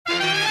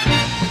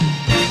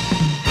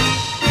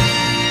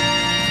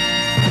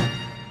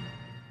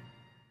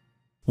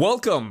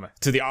Welcome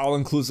to the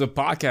All-Inclusive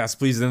Podcast,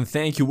 please and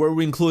thank you, where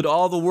we include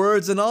all the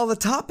words and all the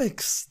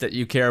topics that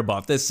you care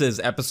about. This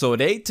is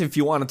episode 8. If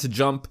you wanted to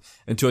jump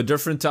into a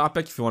different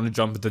topic, if you want to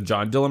jump into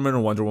John Dillerman or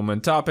Wonder Woman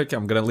topic,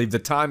 I'm going to leave the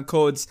time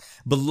codes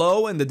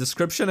below in the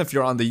description if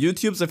you're on the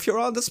YouTubes. If you're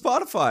on the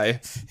Spotify,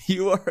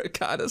 you are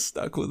kind of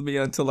stuck with me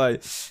until I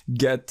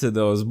get to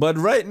those. But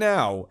right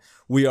now,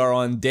 we are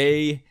on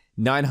day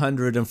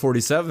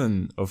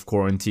 947 of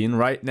quarantine.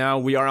 Right now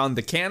we are on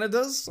the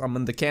Canadas. I'm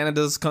in the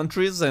Canadas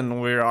countries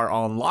and we are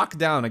on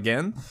lockdown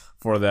again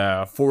for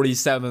the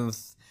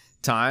 47th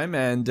time,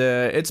 and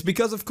it's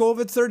because of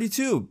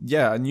COVID-32.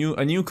 Yeah, a new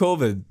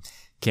COVID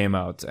came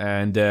out,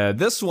 and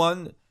this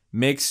one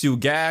makes you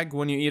gag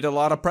when you eat a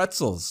lot of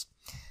pretzels.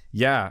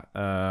 Yeah,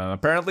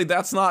 apparently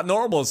that's not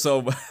normal,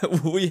 so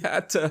we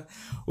had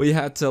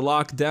to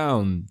lock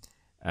down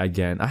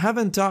again. I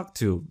haven't talked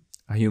to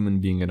a human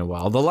being in a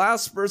while. The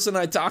last person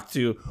I talked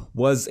to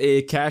was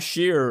a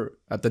cashier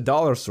at the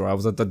dollar store. I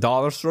was at the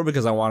dollar store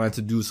because I wanted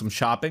to do some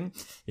shopping,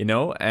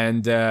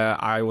 and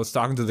I was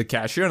talking to the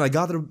cashier and I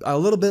got a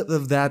little bit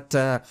of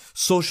that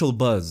social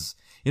buzz.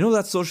 You know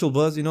that social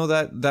buzz? You know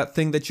that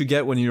thing that you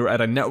get when you're at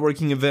a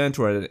networking event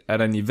or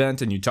at an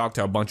event and you talk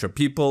to a bunch of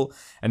people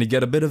and you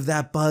get a bit of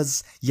that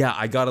buzz? Yeah,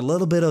 I got a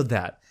little bit of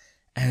that.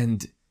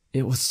 And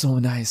it was so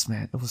nice,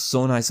 man. It was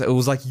so nice. It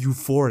was like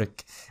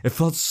euphoric. It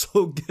felt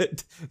so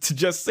good to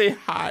just say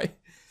hi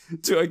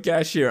to a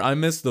cashier. I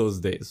miss those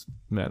days,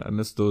 man. I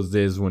miss those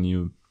days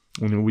when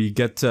we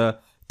get to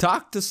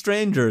talk to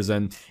strangers.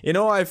 And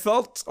I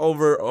felt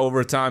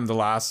over time, the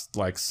last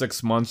like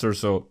 6 months or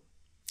so.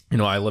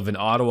 I live in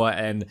Ottawa,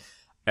 and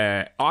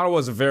Ottawa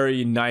is a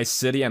very nice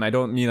city, and I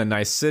don't mean a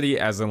nice city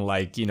as in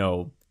like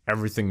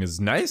everything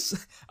is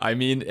nice. I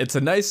mean it's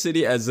a nice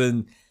city as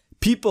in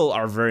people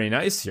are very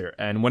nice here,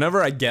 and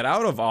whenever I get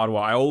out of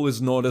Ottawa, I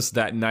always notice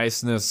that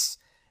niceness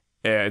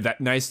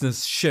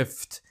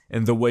shift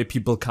in the way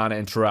people kind of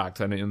interact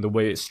and in the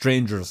way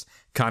strangers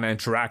kind of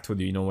interact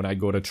with you. When I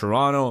go to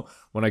Toronto,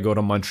 when I go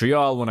to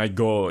Montreal, when I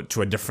go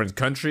to a different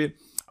country,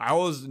 I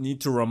always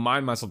need to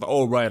remind myself,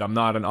 oh, right, I'm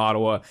not in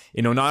Ottawa.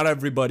 Not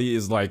everybody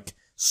is like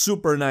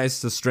super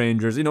nice to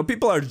strangers.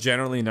 People are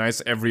generally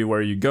nice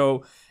everywhere you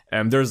go.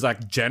 And there's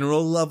like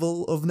general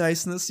level of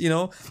niceness,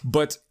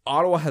 but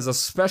Ottawa has a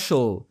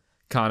special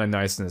kind of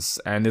niceness,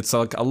 and it's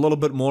like a little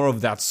bit more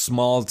of that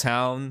small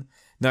town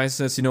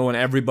niceness, when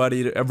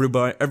everybody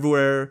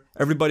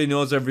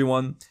knows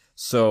everyone.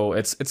 So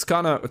it's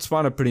kind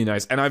of pretty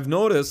nice. And I've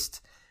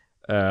noticed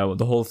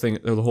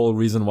the whole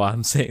reason why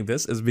I'm saying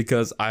this is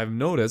because I've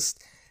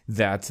noticed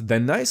that the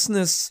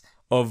niceness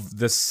of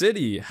the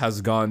city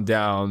has gone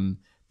down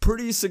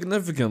pretty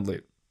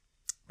significantly.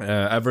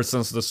 Ever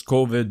since this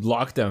COVID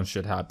lockdown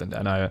shit happened.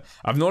 And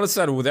I've noticed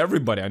that with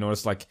everybody. I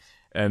noticed like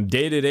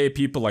day-to-day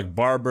people like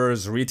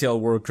barbers, retail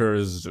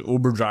workers,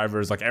 Uber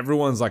drivers, like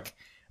everyone's like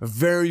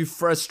very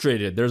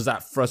frustrated. There's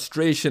that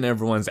frustration.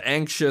 Everyone's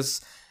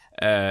anxious.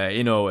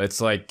 It's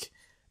like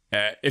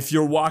if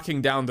you're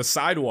walking down the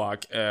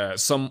sidewalk,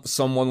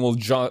 someone will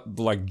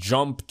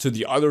jump to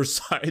the other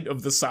side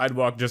of the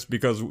sidewalk just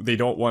because they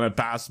don't want to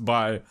pass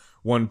by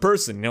one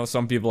person.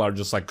 Some people are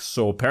just like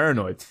so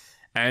paranoid.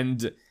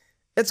 And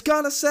it's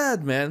kind of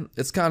sad, man.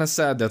 It's kind of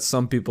sad that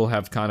some people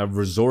have kind of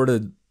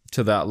resorted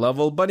to that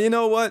level. But you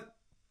know what?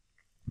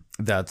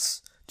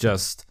 That's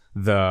just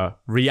the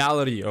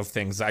reality of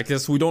things. I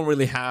guess we don't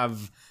really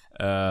have...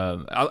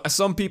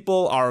 some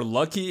people are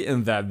lucky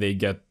in that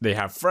they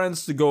have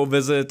friends to go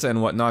visit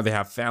and whatnot. They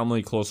have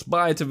family close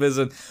by to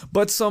visit.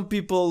 But some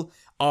people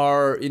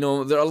are,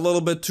 they're a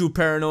little bit too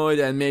paranoid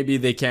and maybe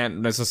they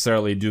can't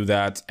necessarily do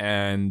that.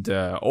 And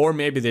or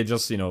maybe they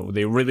just,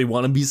 they really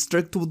want to be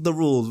strict with the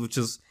rules, which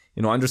is...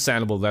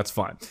 understandable, that's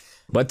fine.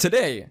 But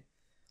today,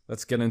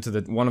 let's get into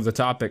one of the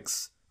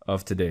topics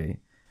of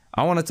today.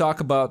 I want to talk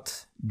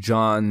about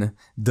John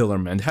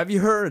Dillermand. Have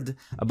you heard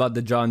about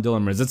the John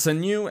Dillermands? It's a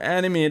new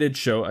animated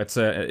show. It's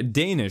a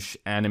Danish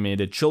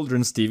animated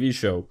children's TV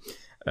show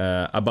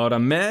about a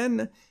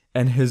man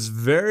and his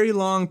very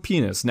long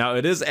penis. Now,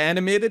 it is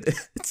animated.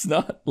 It's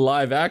not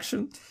live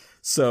action.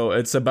 So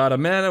it's about a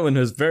man and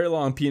his very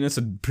long penis.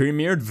 It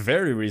premiered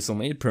very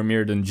recently. It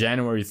premiered in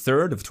January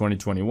 3rd of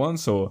 2021.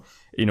 So,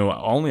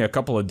 only a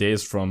couple of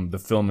days from the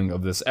filming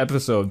of this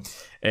episode.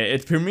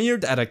 It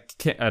premiered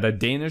at a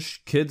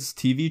Danish kids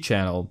TV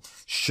channel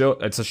show.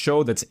 It's a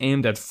show that's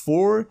aimed at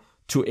 4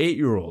 to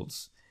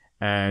 8-year-olds.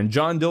 And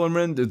John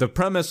Dillermand, the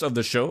premise of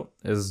the show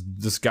is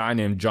this guy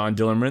named John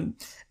Dillermand.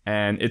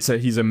 And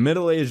he's a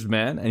middle-aged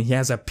man and he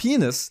has a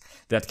penis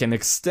that can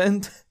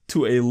extend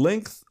to a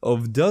length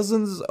of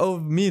dozens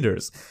of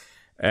meters.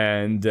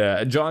 And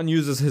John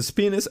uses his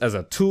penis as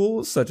a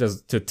tool, such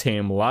as to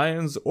tame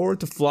lions or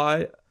to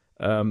fly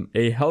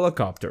a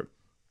helicopter.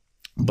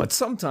 But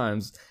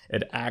sometimes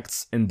it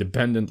acts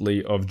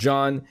independently of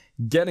John,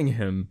 getting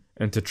him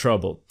into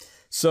trouble.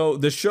 So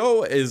the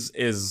show is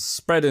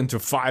spread into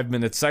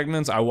 5-minute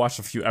segments. I watched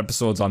a few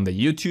episodes on the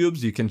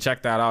YouTubes. You can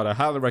check that out. I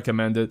highly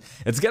recommend it.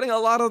 It's getting a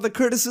lot of the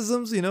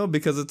criticisms,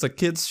 because it's a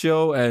kids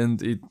show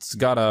and it's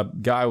got a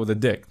guy with a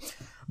dick.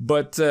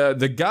 But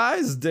the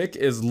guy's dick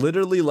is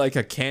literally like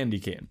a candy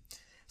cane.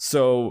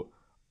 So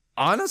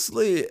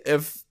honestly,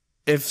 if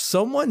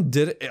someone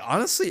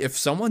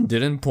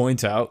didn't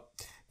point out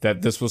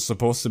that this was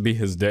supposed to be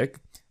his dick,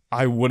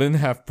 I wouldn't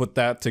have put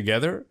that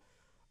together.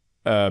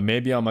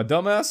 Maybe I'm a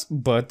dumbass,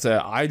 but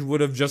I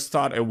would have just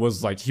thought it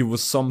was like he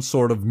was some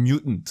sort of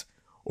mutant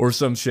or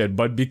some shit.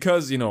 But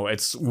because,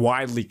 it's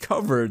widely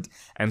covered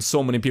and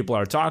so many people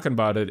are talking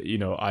about it,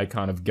 I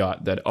kind of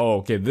got that, oh,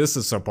 okay, this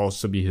is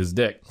supposed to be his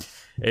dick.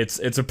 It's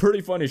a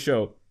pretty funny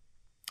show.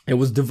 It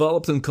was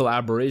developed in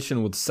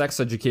collaboration with a sex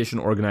education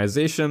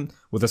organization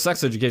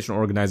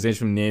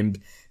named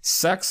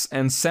Sex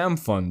and Sam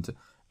Fund,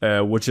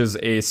 which is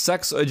a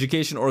sex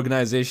education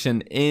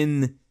organization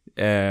in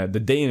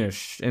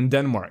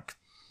Denmark.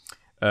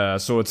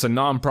 So it's a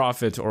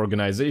non-profit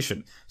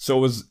organization. So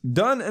it was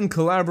done in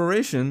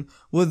collaboration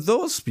with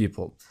those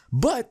people.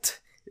 But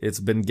it's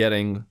been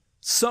getting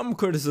some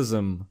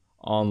criticism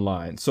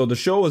online. So the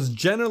show was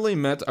generally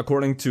met,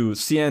 according to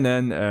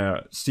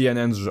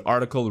CNN's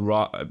article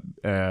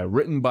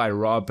written by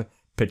Rob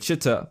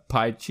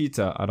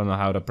Pechita. I don't know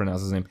how to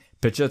pronounce his name.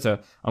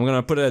 Pechita. I'm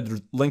going to put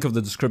a link of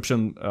the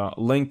description,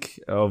 link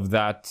of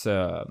that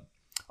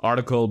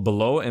article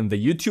below in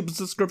the YouTube's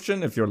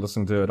description if you're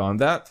listening to it on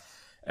that.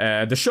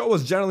 The show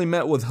was generally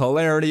met with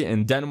hilarity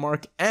in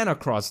Denmark and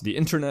across the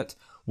internet,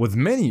 with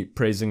many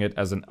praising it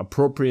as an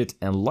appropriate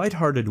and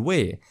lighthearted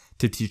way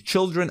to teach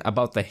children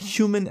about the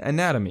human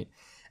anatomy.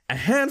 A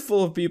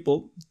handful of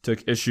people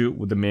took issue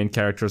with the main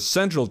character's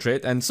central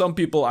trait, and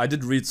I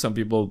did read some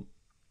people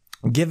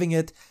giving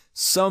it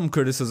some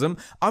criticism.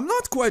 I'm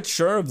not quite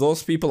sure if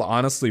those people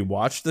honestly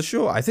watched the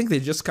show. I think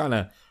they just kind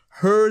of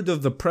heard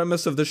of the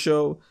premise of the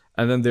show,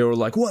 and then they were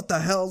like, what the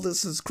hell,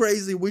 this is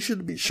crazy, we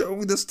shouldn't be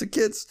showing this to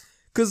kids,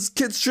 because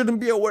kids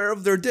shouldn't be aware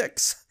of their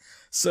dicks.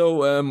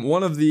 So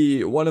one of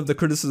the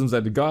criticisms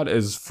that it got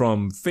is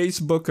from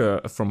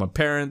Facebook, from a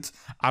parent.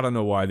 I don't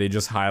know why they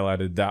just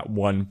highlighted that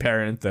one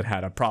parent that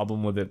had a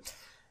problem with it.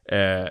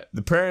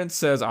 The parent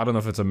says, I don't know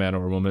if it's a man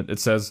or a woman, it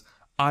says,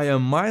 I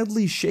am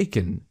mildly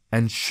shaken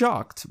and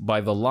shocked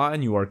by the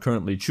line you are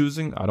currently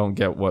choosing. I don't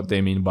get what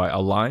they mean by a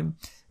line.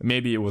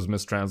 Maybe it was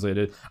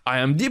mistranslated. I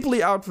am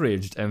deeply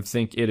outraged and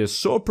think it is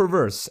so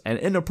perverse and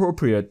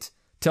inappropriate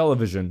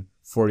television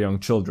for young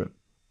children.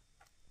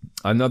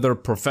 Another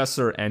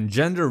professor and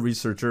gender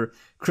researcher,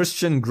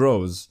 Christian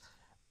Groves.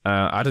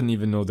 I didn't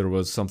even know there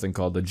was something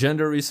called a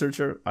gender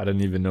researcher. I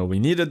didn't even know we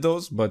needed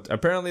those, but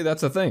apparently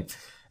that's a thing.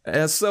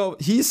 So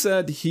he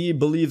said he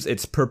believes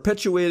it's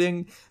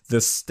perpetuating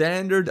the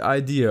standard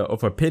idea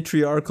of a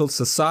patriarchal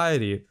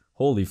society.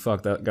 Holy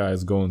fuck, that guy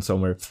is going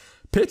somewhere.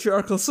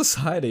 Patriarchal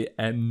society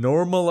and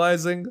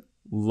normalizing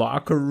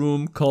locker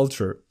room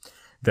culture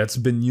that's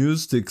been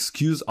used to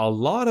excuse a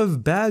lot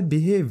of bad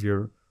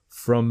behavior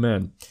from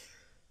men.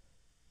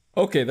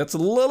 Okay, that's a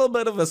little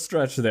bit of a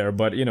stretch there,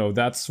 but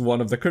that's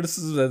one of the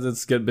criticisms that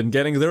it's been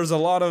getting. There's a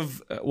lot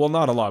of, well,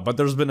 not a lot, but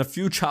there's been a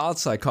few child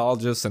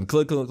psychologists and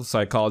clinical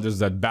psychologists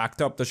that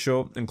backed up the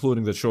show,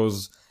 including the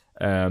show's,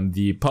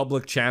 the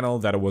public channel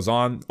that it was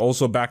on,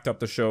 also backed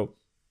up the show.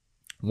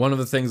 One of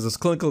the things this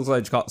clinical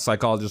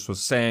psychologist was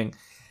saying,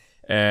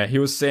 he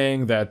was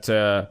saying that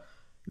the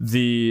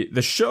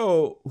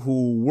show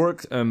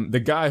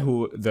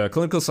the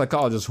clinical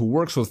psychologist who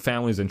works with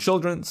families and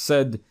children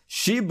said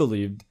she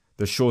believed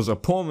the show's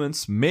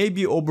opponents may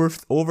be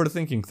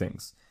overthinking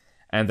things,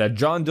 and that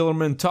John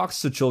Dillerman talks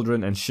to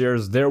children and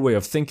shares their way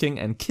of thinking,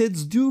 and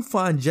kids do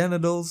find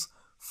genitals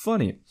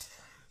funny.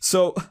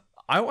 So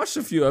I watched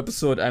a few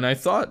episodes, and I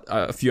thought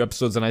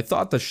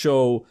the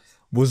show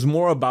was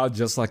more about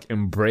just like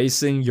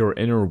embracing your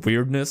inner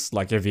weirdness.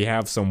 Like if you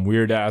have some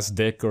weird ass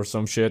dick or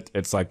some shit,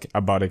 it's like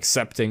about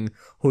accepting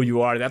who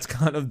you are. That's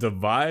kind of the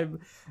vibe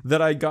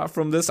that I got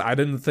from this. I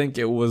didn't think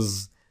it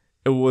was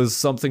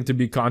something to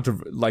be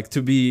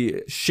to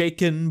be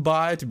shaken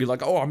by, to be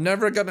like, oh, I'm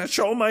never gonna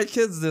show my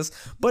kids this.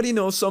 But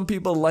some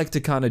people like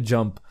to kind of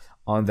jump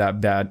on that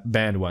bad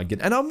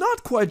bandwagon, and I'm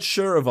not quite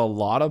sure if a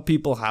lot of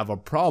people have a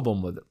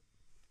problem with it.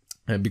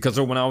 And because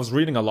when I was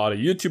reading a lot of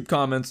YouTube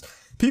comments,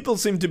 people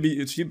seem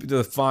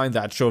to find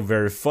that show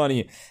very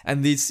funny,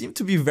 and they seem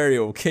to be very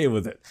okay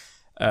with it.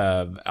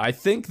 I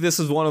think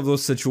this is one of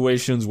those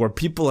situations where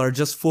people are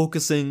just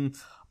focusing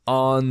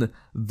on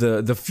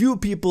the few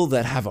people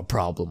that have a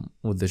problem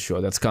with the show.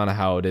 That's kind of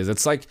how it is.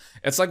 It's like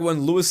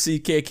when Louis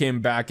C.K.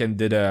 came back and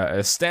did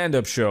a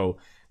stand-up show.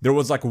 There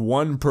was like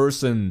one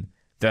person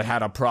that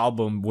had a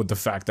problem with the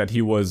fact that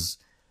he was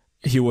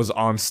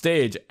on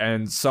stage,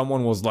 and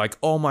someone was like,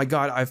 oh my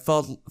god, I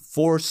felt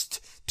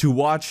forced to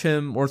watch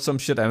him or some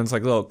shit. And it's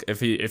like, look,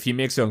 if he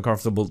makes you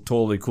uncomfortable,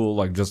 totally cool,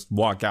 like just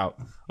walk out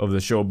of the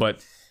show.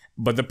 But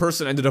the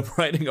person ended up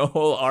writing a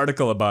whole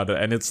article about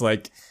it, and it's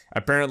like,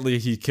 apparently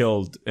he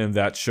killed in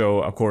that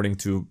show, according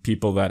to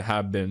people that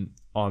have been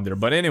on there.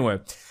 But anyway,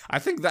 I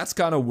think that's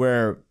kind of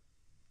where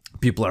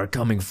people are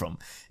coming from,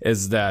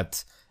 is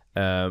that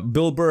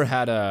Bill Burr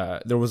had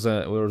there was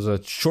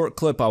a short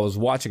clip I was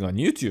watching on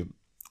YouTube,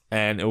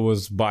 and it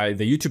was by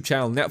the YouTube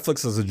channel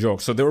Netflix as a Joke.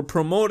 So they were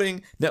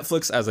promoting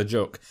Netflix as a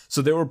joke.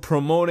 So they were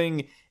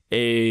promoting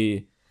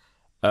a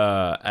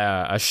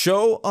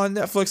show on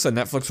Netflix, a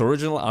Netflix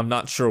original. I'm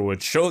not sure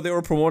which show they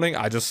were promoting.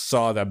 I just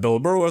saw that Bill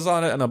Burr was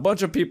on it, and a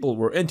bunch of people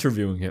were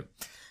interviewing him.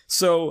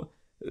 So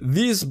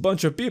these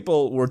bunch of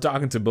people were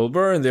talking to Bill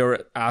Burr, and they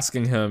were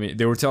asking him,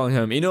 they were telling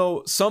him,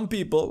 some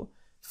people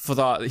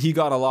thought he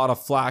got a lot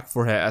of flack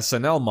for his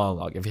SNL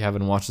monologue. If you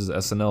haven't watched his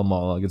SNL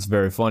monologue, it's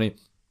very funny.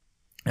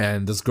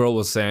 And this girl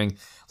was saying,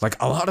 like,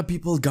 a lot of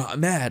people got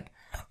mad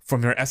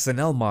from your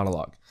SNL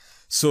monologue.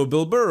 So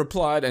Bill Burr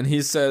replied, and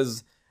he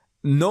says,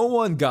 no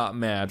one got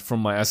mad from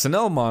my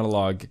SNL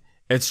monologue.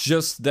 It's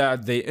just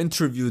that they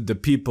interviewed the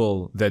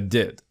people that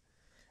did.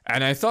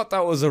 And I thought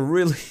that was a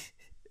really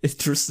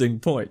interesting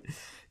point,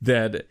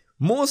 that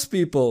most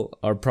people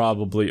are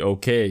probably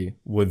okay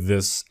with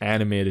this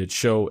animated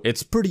show.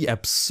 It's pretty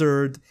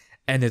absurd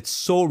and it's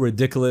so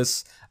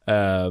ridiculous.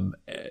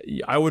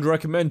 I would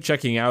recommend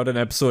checking out an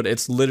episode.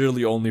 It's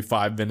literally only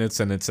 5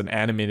 minutes and it's an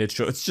animated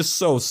show. It's just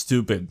so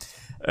stupid.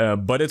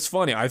 But it's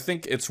funny. I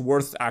think it's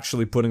worth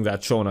actually putting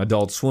that show on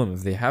Adult Swim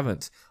if they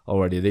haven't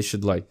already. They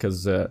should, like,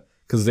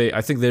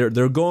 I think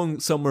they're going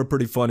somewhere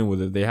pretty funny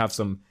with it. They have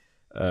some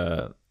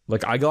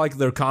like, I like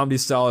their comedy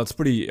style. It's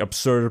pretty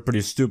absurd,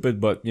 pretty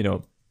stupid, but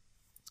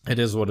it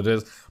is what it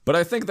is. But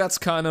I think that's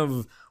kind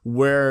of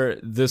where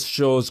this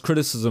show's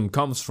criticism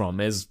comes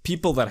from, is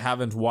people that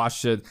haven't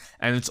watched it,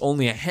 and it's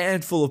only a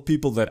handful of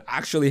people that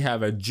actually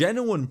have a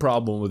genuine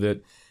problem with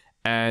it,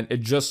 and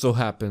it just so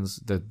happens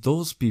that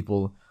those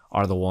people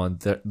are the ones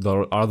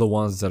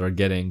that are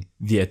getting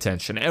the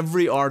attention.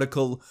 Every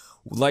article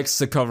likes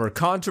to cover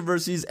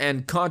controversies,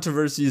 and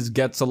controversies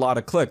gets a lot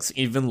of clicks.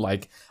 Even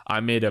like I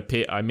made a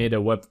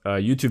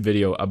YouTube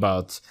video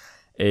about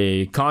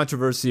a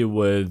controversy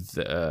with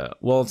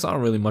well, it's not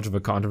really much of a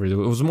controversy. It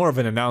was more of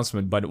an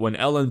announcement, but when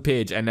Ellen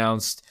Page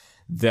announced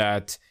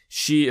that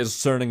she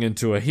is turning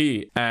into a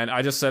he, and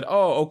I just said,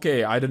 oh,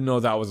 okay, I didn't know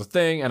that was a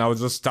thing, and I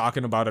was just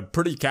talking about it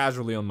pretty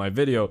casually on my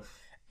video.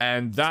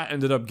 And that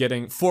ended up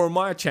getting, for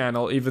my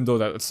channel, even though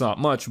that it's not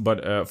much,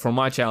 but for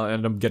my channel, it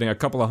ended up getting a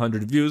couple of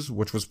hundred views,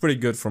 which was pretty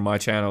good for my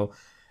channel,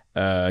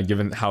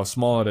 given how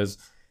small it is.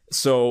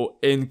 So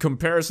in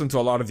comparison to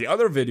a lot of the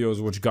other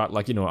videos, which got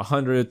like,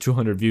 100,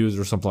 200 views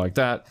or something like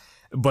that,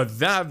 but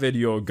that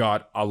video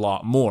got a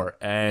lot more,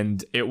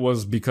 and it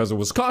was because it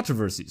was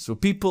controversy. So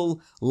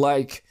people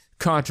like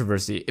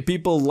controversy.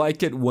 People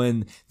like it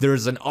when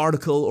there's an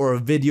article or a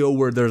video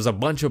where there's a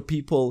bunch of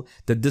people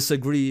that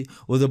disagree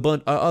with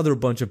other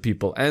bunch of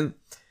people. And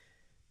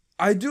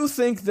I do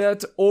think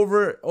that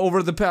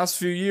over the past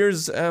few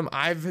years,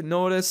 I've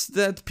noticed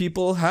that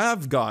people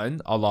have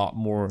gotten a lot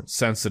more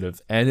sensitive,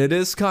 and it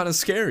is kind of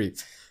scary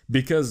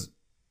because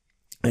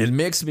it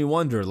makes me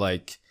wonder,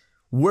 like,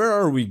 where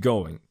are we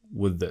going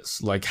with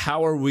this? Like,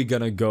 how are we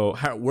gonna go?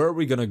 Where are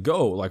we gonna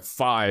go like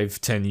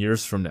 5-10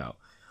 years from now?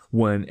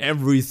 When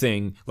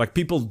everything, like,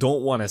 people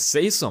don't want to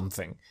say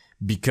something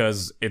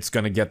because it's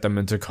going to get them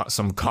into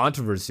some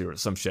controversy or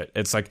some shit.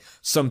 It's like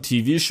some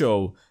TV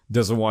show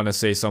doesn't want to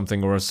say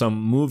something, or some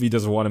movie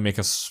doesn't want to make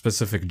a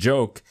specific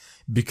joke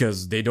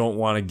because they don't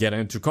want to get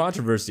into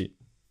controversy.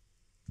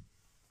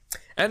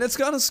 And it's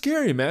kind of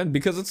scary, man,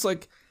 because it's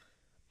like,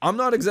 I'm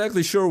not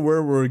exactly sure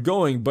where we're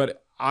going,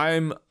 but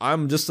I'm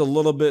just a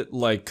little bit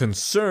like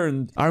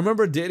concerned. I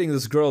remember dating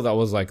this girl that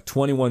was like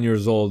 21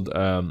 years old,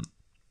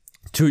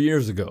 2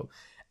 years ago,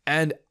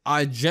 and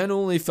I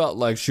genuinely felt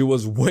like she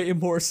was way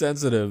more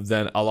sensitive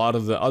than a lot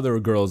of the other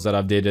girls that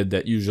I've dated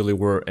that usually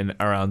were in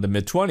around the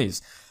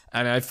mid-20s.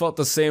 And I felt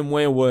the same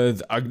way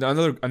with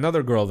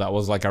another girl that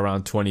was like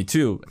around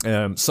 22.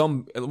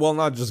 Well,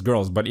 not just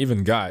girls, but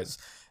even guys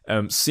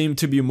seem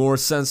to be more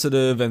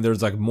sensitive, and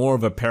there's like more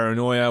of a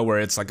paranoia where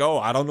it's like, oh,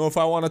 I don't know if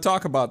I want to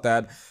talk about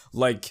that.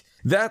 Like,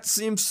 that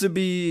seems to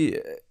be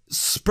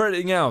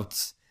spreading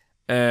out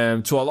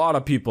to a lot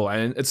of people,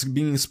 and it's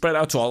being spread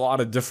out to a lot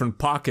of different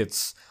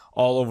pockets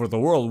all over the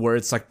world, where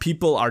it's like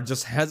people are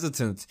just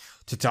hesitant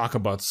to talk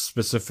about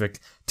specific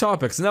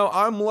topics. Now,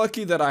 I'm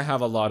lucky that I have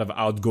a lot of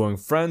outgoing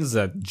friends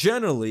that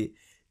generally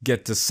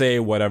get to say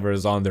whatever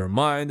is on their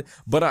mind,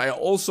 but I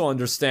also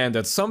understand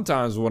that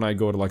sometimes when I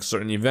go to like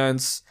certain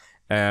events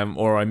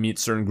or I meet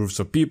certain groups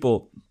of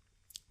people,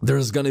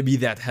 there's going to be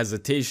that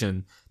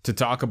hesitation to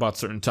talk about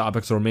certain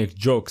topics or make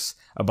jokes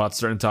about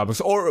certain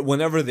topics, or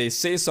whenever they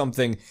say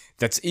something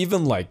that's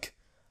even like,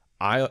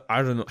 I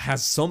don't know,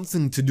 has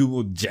something to do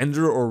with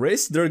gender or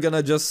race, they're going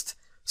to just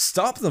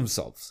stop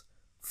themselves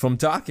from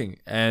talking,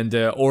 and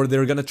or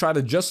they're going to try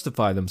to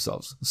justify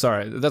themselves.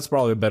 Sorry, that's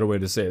probably a better way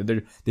to say it.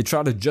 They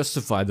try to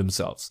justify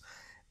themselves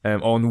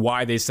on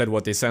why they said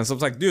what they said. So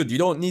it's like, dude, you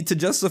don't need to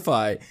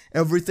justify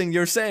everything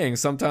you're saying.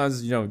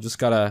 Sometimes, you just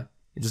gotta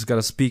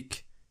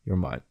speak your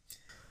mind.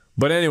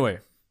 But anyway,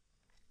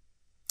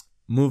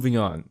 moving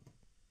on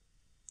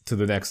to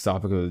the next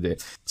topic of the day.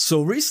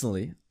 So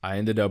recently, I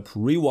ended up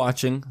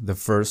rewatching the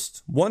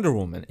first Wonder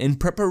Woman in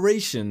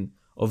preparation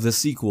of the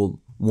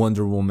sequel,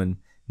 Wonder Woman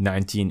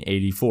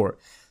 1984.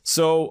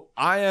 So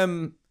I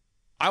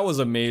was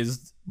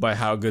amazed by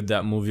how good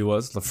that movie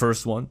was, the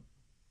first one.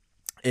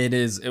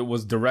 It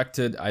was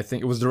directed, I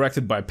think it was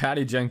directed by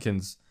Patty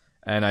Jenkins,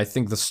 and I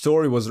think the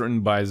story was written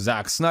by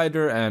Zack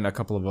Snyder and a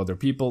couple of other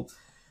people.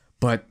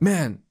 But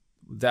man,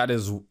 that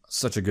is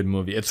such a good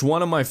movie. It's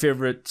one of my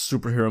favorite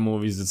superhero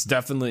movies. It's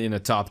definitely in the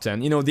top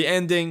 10. You know, the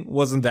ending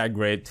wasn't that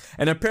great.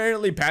 And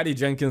apparently Patty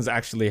Jenkins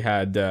actually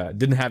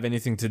didn't have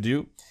anything to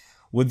do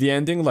with the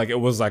ending. Like,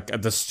 it was like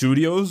the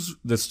studios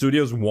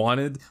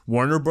wanted,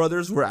 Warner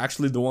Brothers were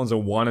actually the ones that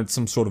wanted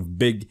some sort of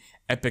big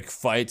epic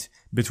fight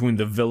between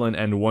the villain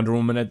and Wonder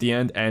Woman at the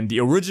end. And the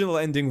original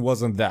ending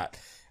wasn't that.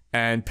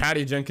 And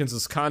Patty Jenkins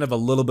is kind of a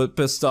little bit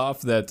pissed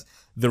off that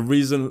the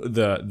reason,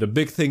 the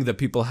big thing that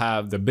people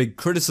have, the big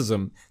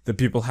criticism that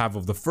people have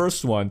of the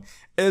first one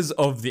is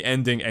of the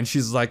ending. And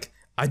she's like,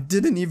 I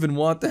didn't even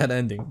want that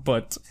ending,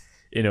 but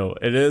you know,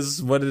 it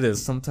is what it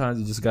is. Sometimes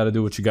you just got to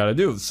do what you got to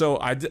do. So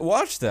I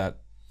watched that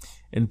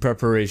in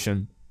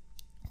preparation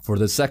for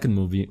the second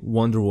movie,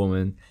 Wonder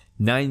Woman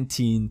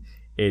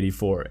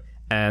 1984.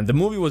 And the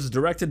movie was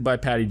directed by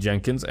Patty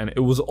Jenkins, and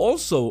it was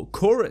also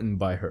co-written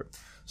by her.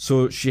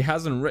 So she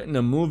hasn't written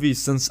a movie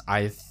since,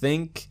 I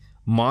think,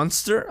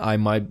 Monster. I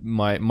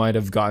might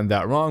have gotten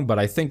that wrong, but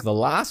I think the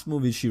last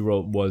movie she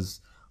wrote was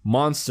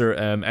Monster.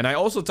 And I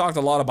also talked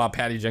a lot about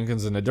Patty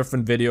Jenkins in a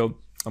different video.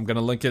 I'm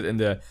gonna link it in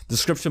the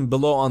description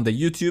below on the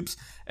YouTubes.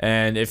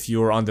 And if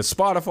you're on the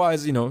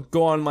Spotify's, you know,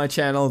 go on my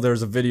channel.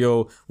 There's a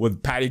video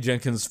with Patty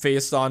Jenkins'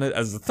 face on it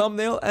as the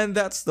thumbnail, and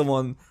that's the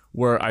one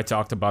where I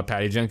talked about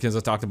Patty Jenkins.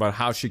 I talked about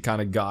how she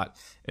kind of got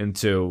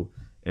into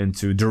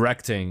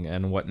directing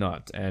and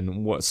whatnot,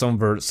 and what some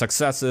of her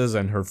successes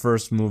and her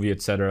first movie,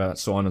 etc.,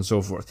 so on and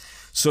so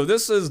forth. So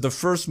this is the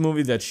first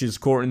movie that she's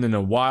co-written in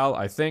a while,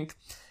 I think.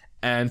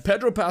 And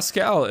Pedro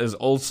Pascal is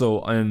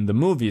also in the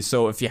movie.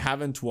 So if you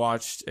haven't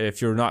watched,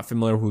 if you're not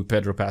familiar with who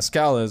Pedro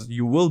Pascal is,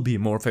 you will be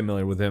more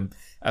familiar with him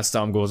as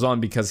time goes on,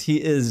 because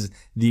he is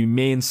the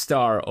main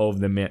star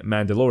of The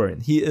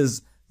Mandalorian. He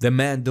is the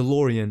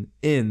Mandalorian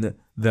in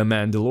The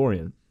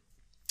Mandalorian.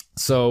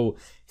 So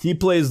he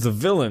plays the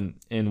villain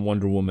in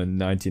Wonder Woman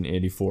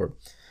 1984.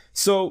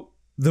 So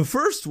the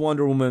first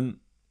Wonder Woman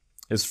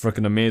is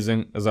freaking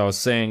amazing. As I was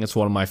saying, it's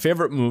one of my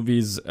favorite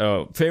movies,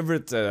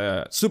 favorite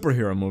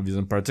superhero movies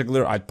in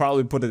particular. I'd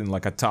probably put it in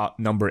like a top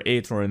number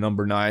 8 or a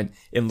number 9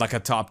 in like a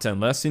top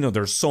 10 list. You know,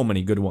 there's so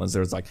many good ones.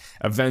 There's like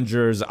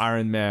Avengers,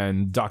 Iron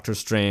Man, Doctor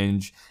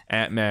Strange,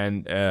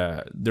 Ant-Man.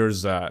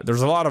 There's a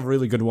lot of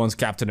really good ones,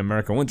 Captain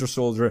America, Winter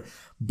Soldier.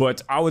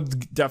 But I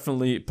would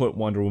definitely put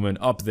Wonder Woman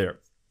up there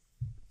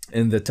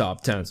in the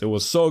top 10s. It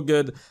was so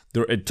good.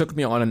 It took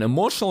me on an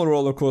emotional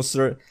roller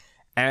coaster,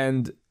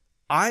 and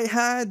I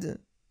had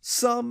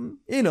some,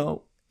 you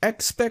know,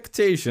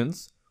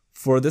 expectations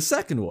for the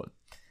second one.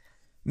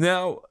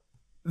 Now,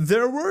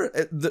 there were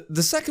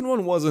the second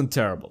one wasn't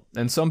terrible,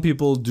 and some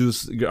people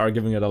are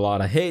giving it a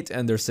lot of hate,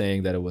 and they're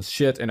saying that it was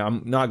shit. And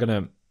I'm not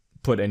gonna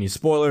put any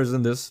spoilers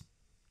in this,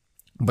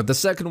 but the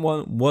second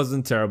one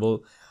wasn't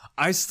terrible.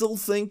 I still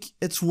think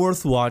it's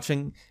worth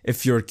watching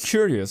if you're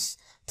curious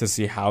to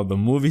see how the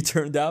movie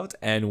turned out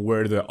and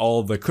where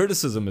all the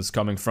criticism is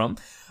coming from.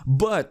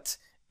 But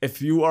if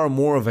you are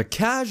more of a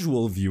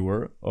casual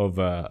viewer of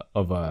the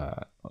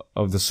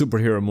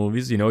superhero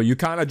movies, you know, you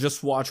kind of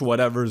just watch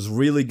whatever's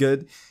really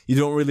good. You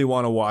don't really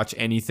want to watch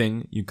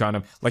anything. You kind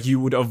of, like,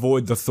 you would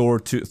avoid the Thor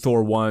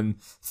 1,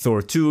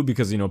 Thor 2,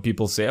 because, you know,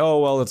 people say, oh,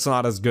 well, it's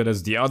not as good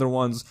as the other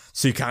ones.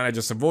 So you kind of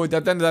just avoid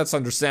that. Then that's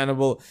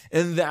understandable.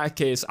 In that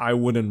case, I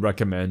wouldn't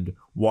recommend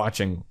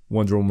watching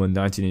Wonder Woman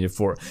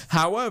 1984.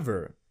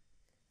 However,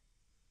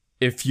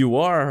 if you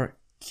are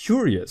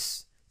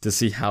curious to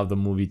see how the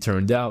movie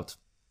turned out,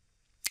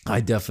 I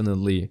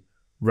definitely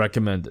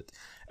recommend it.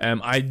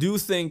 I do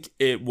think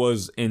it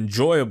was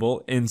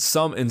enjoyable in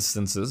some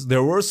instances.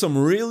 There were some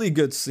really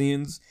good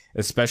scenes,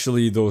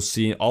 especially those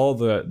scenes.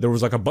 There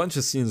was like a bunch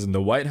of scenes in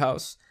the White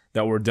House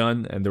that were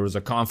done, and there was a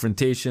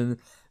confrontation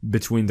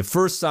between the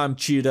first time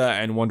Cheetah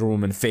and Wonder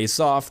Woman face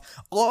off.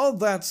 All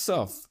that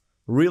stuff,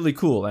 really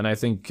cool. And I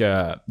think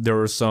there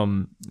were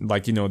some,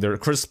 like, you know, there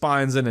Chris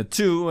Pine's in it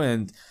too,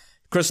 and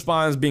Chris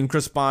Pine's being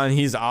Chris Pine.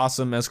 He's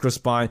awesome as Chris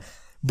Pine.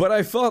 But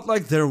I felt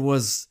like there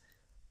was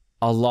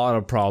a lot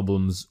of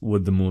problems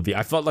with the movie.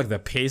 I felt like the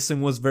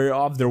pacing was very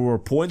off. There were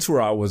points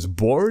where I was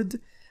bored,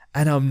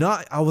 and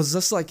I was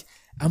just like,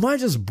 am I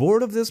just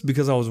bored of this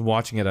because I was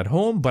watching it at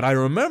home? But I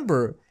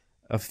remember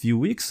a few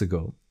weeks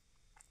ago,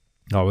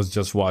 I was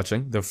just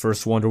watching the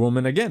first Wonder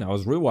Woman again. I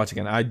was rewatching it,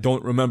 and I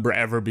don't remember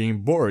ever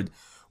being bored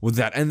with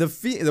that. And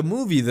the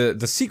movie,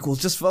 the sequel,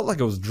 just felt like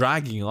it was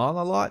dragging on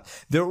a lot.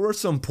 There were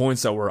some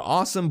points that were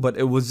awesome, but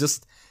it was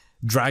just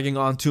dragging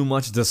on too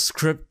much. The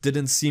script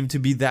didn't seem to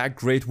be that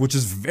great, which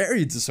is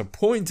very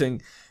disappointing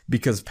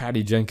because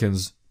Patty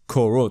Jenkins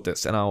co-wrote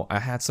this, and I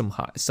had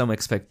some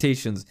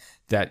expectations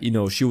that, you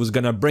know, she was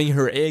gonna bring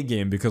her A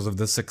game because of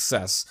the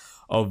success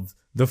of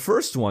the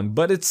first one.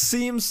 But it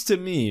seems to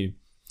me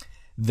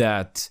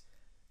that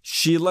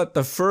she let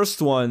the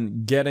first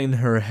one get in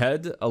her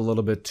head a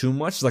little bit too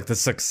much. Like, the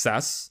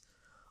success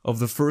of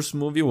the first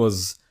movie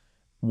was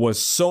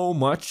so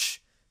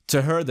much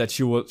to her that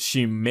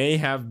she may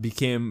have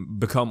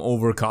become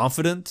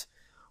overconfident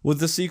with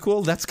the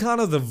sequel. That's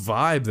kind of the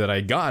vibe that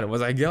I got.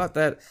 I got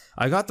the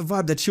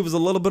vibe that she was a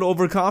little bit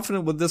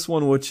overconfident with this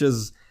one, which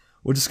is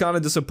kind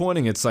of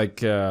disappointing. It's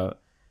like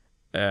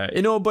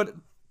but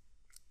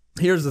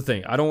here's the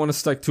thing. I don't want to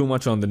stick too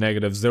much on the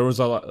negatives. There was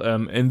a lot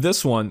in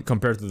this one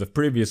compared to the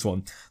previous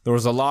one. There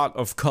was a lot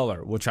of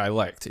color, which I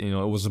liked. It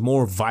was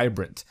more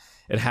vibrant.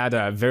 It had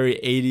a very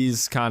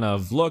 80s kind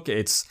of look.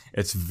 It's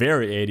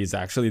very 80s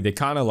actually. They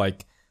kind of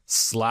like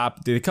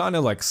slap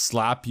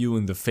you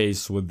in the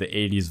face with the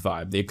 80s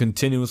vibe. They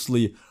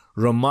continuously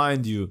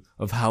remind you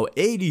of how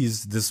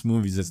 80s this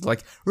movie is.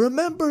 Like,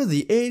 remember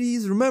the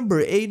 80s?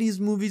 Remember 80s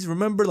movies?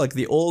 Remember like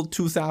the old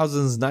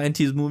 2000s,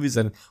 90s movies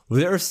and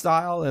their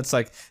style? And it's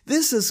like,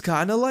 this is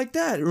kind of like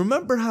that.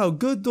 Remember how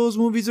good those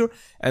movies are?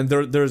 And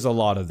there's a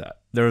lot of that.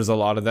 There's a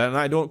lot of that. And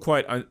I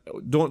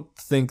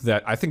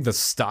think the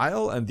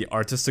style and the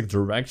artistic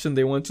direction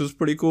they went to is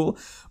pretty cool,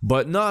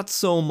 but not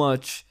so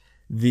much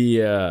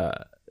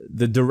the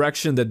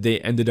direction that they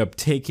ended up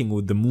taking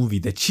with the movie,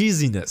 the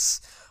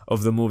cheesiness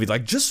of the movie.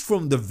 Like, just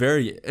from the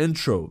very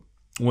intro,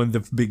 when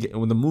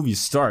the movie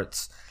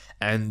starts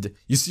and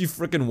you see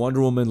freaking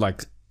Wonder Woman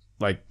like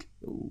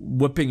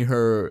whipping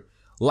her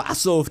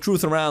lasso of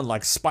truth around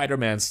like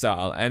Spider-Man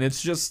style, and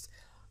it's just,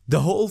 the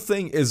whole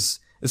thing is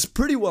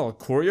pretty well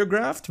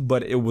choreographed,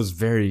 but it was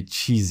very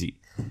cheesy.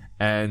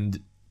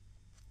 And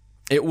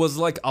it was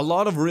like a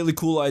lot of really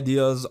cool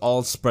ideas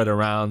all spread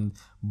around,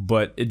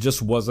 but it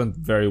just wasn't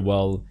very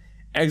well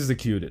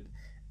executed.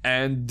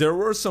 And there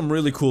were some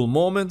really cool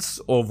moments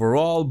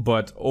overall,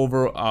 but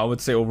I would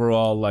say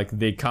overall, like,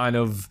 they kind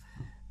of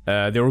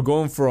they were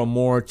going for a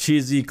more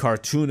cheesy,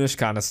 cartoonish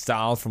kind of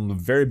style from the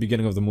very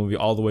beginning of the movie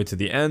all the way to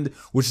the end,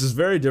 which is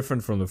very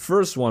different from the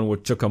first one,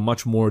 which took a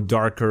much more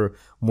darker,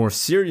 more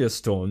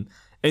serious tone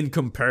in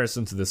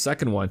comparison to the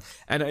second one.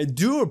 And I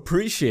do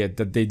appreciate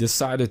that they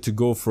decided to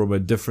go for a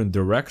different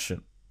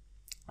direction.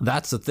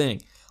 That's the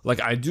thing.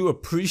 Like, I do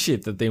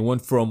appreciate that they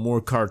went for a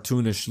more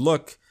cartoonish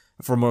look,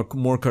 for a more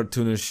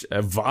cartoonish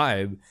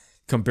vibe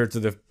compared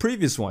to the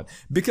previous one.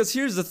 Because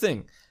here's the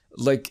thing.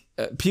 Like,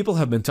 people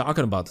have been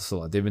talking about this a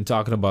lot. They've been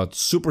talking about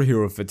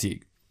superhero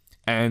fatigue.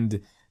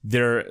 And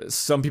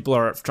some people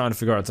are trying to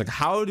figure out, it's like,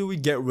 how do we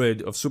get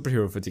rid of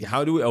superhero fatigue?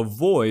 How do we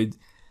avoid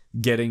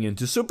getting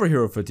into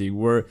superhero fatigue,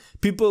 where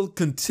people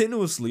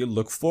continuously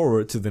look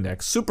forward to the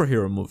next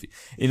superhero movie?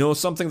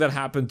 Something that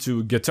happened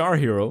to Guitar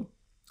Hero.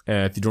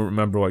 If you don't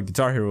remember what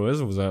Guitar Hero is,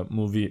 it was a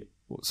movie.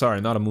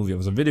 Sorry, not a movie. It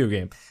was a video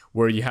game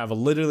where you have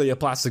literally a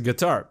plastic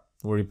guitar,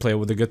 where you play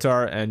with the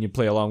guitar and you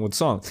play along with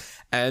songs.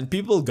 And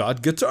people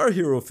got Guitar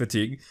Hero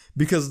fatigue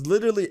because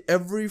literally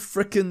every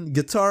freaking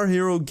Guitar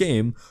Hero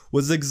game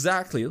was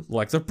exactly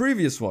like the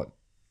previous one.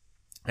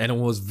 And it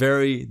was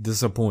very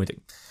disappointing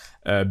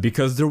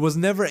because there was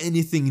never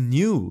anything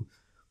new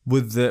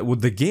with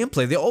the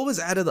gameplay. They always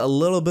added a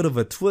little bit of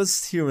a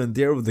twist here and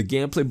there with the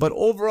gameplay, but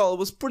overall it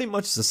was pretty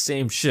much the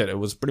same shit. It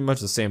was pretty much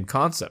the same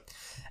concept.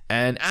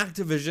 And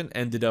Activision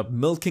ended up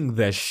milking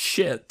the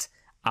shit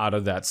out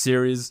of that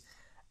series.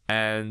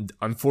 And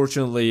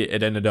unfortunately,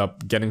 it ended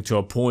up getting to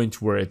a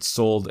point where it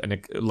sold, and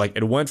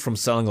it went from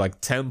selling like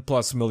 10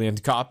 plus million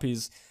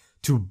copies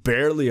to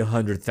barely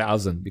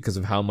 100,000 because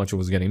of how much it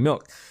was getting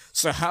milked.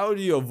 So how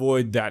do you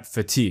avoid that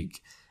fatigue?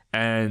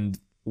 And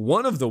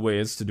one of the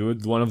ways to do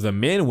it, one of the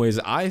main ways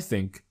I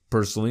think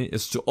personally,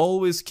 is to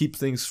always keep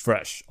things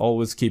fresh,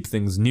 always keep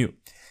things new.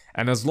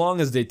 And as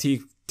long as they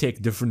take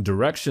different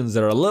directions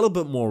that are a little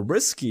bit more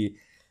risky,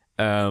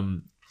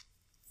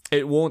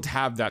 it won't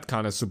have that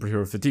kind of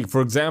superhero fatigue.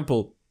 For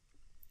example,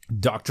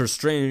 Doctor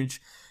Strange,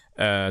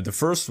 the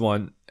first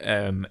one,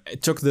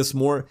 it took this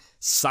more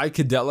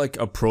psychedelic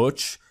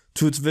approach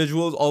to its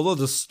visuals. Although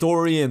the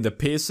story and the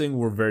pacing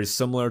were very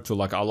similar to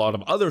like a lot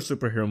of other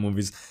superhero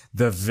movies,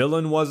 the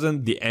villain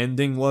wasn't, the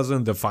ending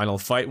wasn't, the final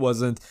fight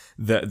wasn't,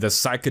 the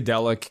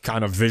psychedelic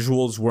kind of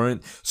visuals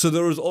weren't. So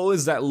there was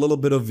always that little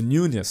bit of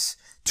newness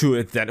to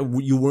it that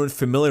you weren't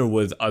familiar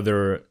with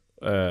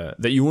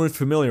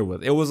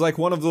It was like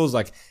one of those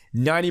like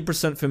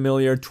 90%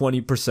 familiar,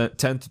 20%,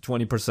 10 to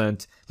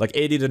 20%, like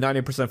 80 to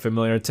 90%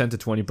 familiar, 10 to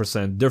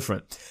 20%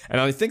 different.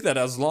 And I think that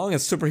as long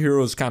as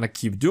superheroes kind of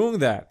keep doing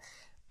that,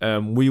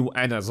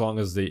 and as long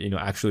as they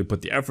actually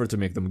put the effort to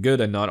make them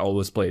good and not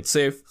always play it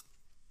safe,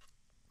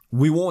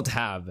 we won't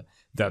have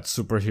that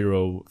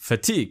superhero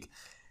fatigue.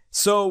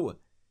 So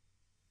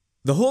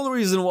the whole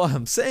reason why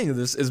I'm saying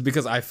this is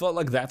because I felt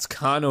like that's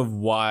kind of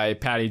why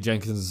Patty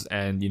Jenkins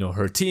and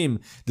her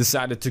team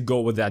decided to go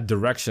with that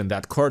direction,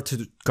 that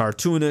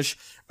cartoonish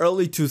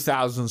early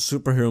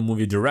 2000s superhero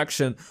movie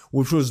direction,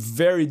 which was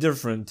very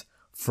different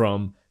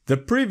from the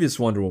previous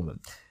Wonder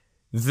Woman.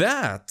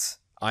 That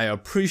I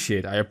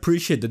appreciate. I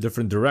appreciate the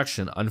different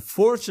direction.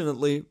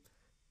 Unfortunately,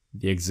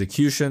 the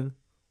execution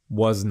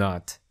was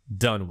not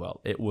done well.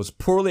 It was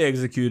poorly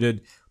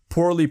executed,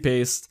 poorly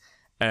paced.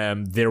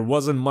 There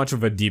wasn't much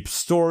of a deep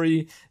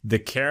story. The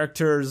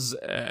characters,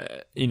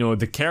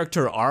 the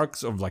character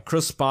arcs of like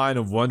Chris Pine,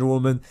 of Wonder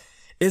Woman,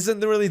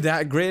 isn't really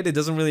that great. It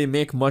doesn't really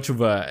make much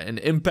of an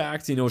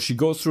impact. You know, she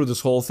goes through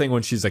this whole thing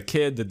when she's a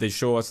kid that they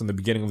show us in the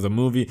beginning of the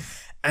movie,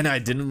 and I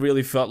didn't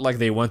really felt like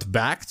they went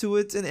back to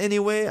it in any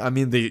way. I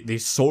mean, they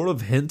sort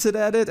of hinted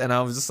at it, and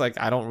I was just like,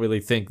 I don't really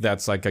think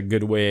that's like a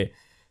good way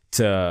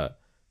to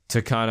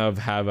kind of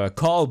have a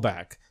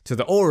callback to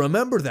the, oh,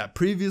 remember that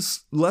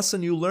previous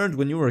lesson you learned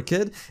when you were a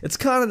kid? It's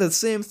kind of the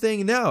same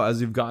thing now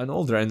as you've gotten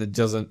older, and it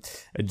just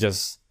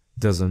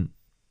doesn't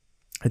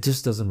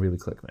really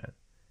click, man.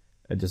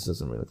 It just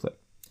doesn't really click.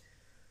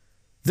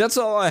 That's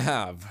all I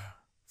have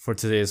for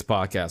today's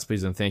podcast.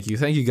 Please and thank you.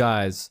 Thank you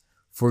guys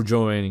for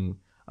joining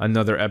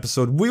another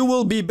episode. We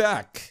will be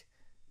back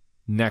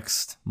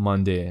next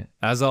Monday.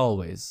 As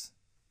always,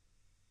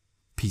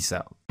 peace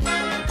out.